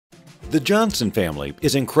The Johnson family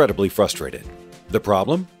is incredibly frustrated. The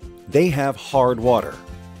problem? They have hard water.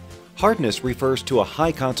 Hardness refers to a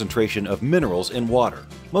high concentration of minerals in water,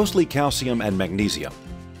 mostly calcium and magnesium.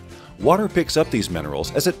 Water picks up these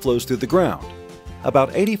minerals as it flows through the ground.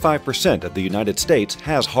 About 85% of the United States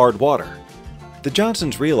has hard water. The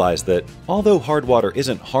Johnsons realize that although hard water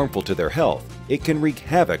isn't harmful to their health, it can wreak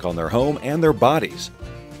havoc on their home and their bodies.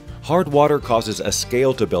 Hard water causes a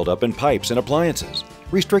scale to build up in pipes and appliances,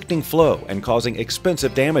 restricting flow and causing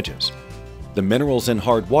expensive damages. The minerals in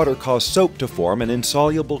hard water cause soap to form an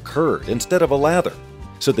insoluble curd instead of a lather,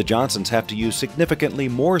 so the Johnsons have to use significantly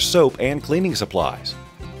more soap and cleaning supplies.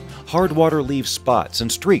 Hard water leaves spots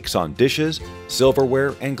and streaks on dishes,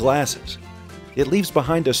 silverware, and glasses. It leaves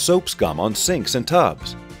behind a soap scum on sinks and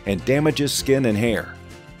tubs, and damages skin and hair.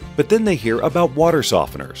 But then they hear about water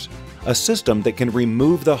softeners, a system that can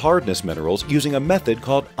remove the hardness minerals using a method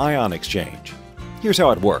called ion exchange. Here's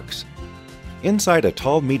how it works. Inside a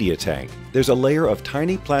tall media tank, there's a layer of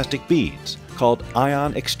tiny plastic beads called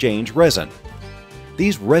ion exchange resin.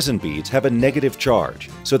 These resin beads have a negative charge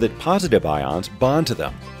so that positive ions bond to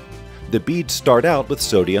them. The beads start out with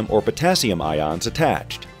sodium or potassium ions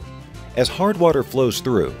attached. As hard water flows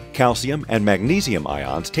through, calcium and magnesium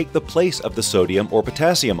ions take the place of the sodium or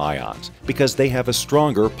potassium ions because they have a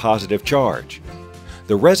stronger positive charge.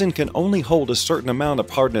 The resin can only hold a certain amount of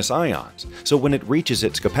hardness ions, so when it reaches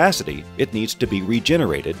its capacity, it needs to be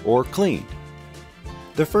regenerated or cleaned.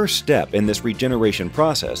 The first step in this regeneration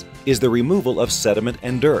process is the removal of sediment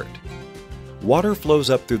and dirt. Water flows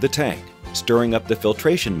up through the tank, stirring up the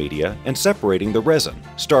filtration media and separating the resin,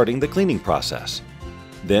 starting the cleaning process.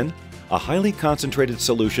 Then, a highly concentrated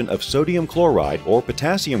solution of sodium chloride or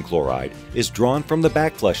potassium chloride is drawn from the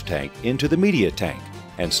backflush tank into the media tank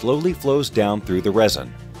and slowly flows down through the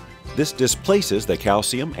resin. This displaces the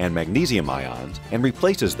calcium and magnesium ions and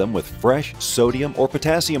replaces them with fresh sodium or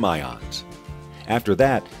potassium ions. After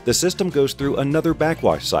that, the system goes through another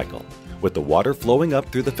backwash cycle, with the water flowing up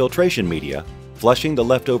through the filtration media, flushing the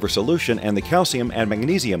leftover solution and the calcium and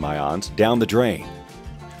magnesium ions down the drain.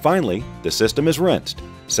 Finally, the system is rinsed,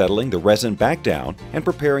 settling the resin back down and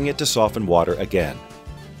preparing it to soften water again.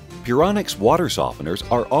 Puronics water softeners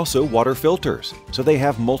are also water filters, so they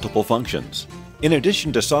have multiple functions. In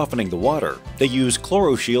addition to softening the water, they use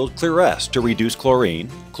ChloroShield Clear S to reduce chlorine,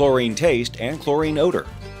 chlorine taste, and chlorine odor.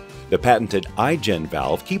 The patented iGen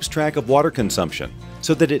valve keeps track of water consumption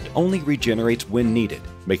so that it only regenerates when needed,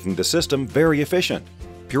 making the system very efficient.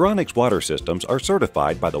 Puronics water systems are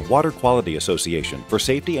certified by the Water Quality Association for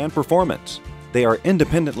safety and performance. They are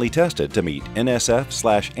independently tested to meet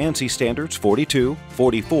NSF/ANSI standards 42,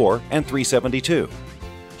 44, and 372.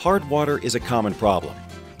 Hard water is a common problem,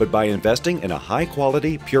 but by investing in a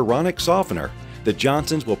high-quality Puronics softener, the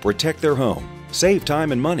Johnsons will protect their home, save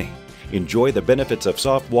time and money, enjoy the benefits of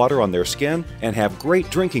soft water on their skin, and have great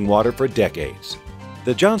drinking water for decades.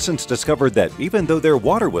 The Johnsons discovered that even though their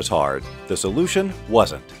water was hard, the solution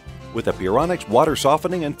wasn't, with a Puronics water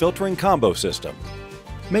softening and filtering combo system.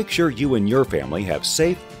 Make sure you and your family have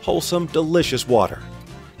safe, wholesome, delicious water.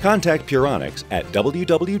 Contact Puronics at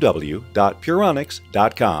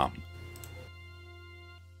www.puronics.com.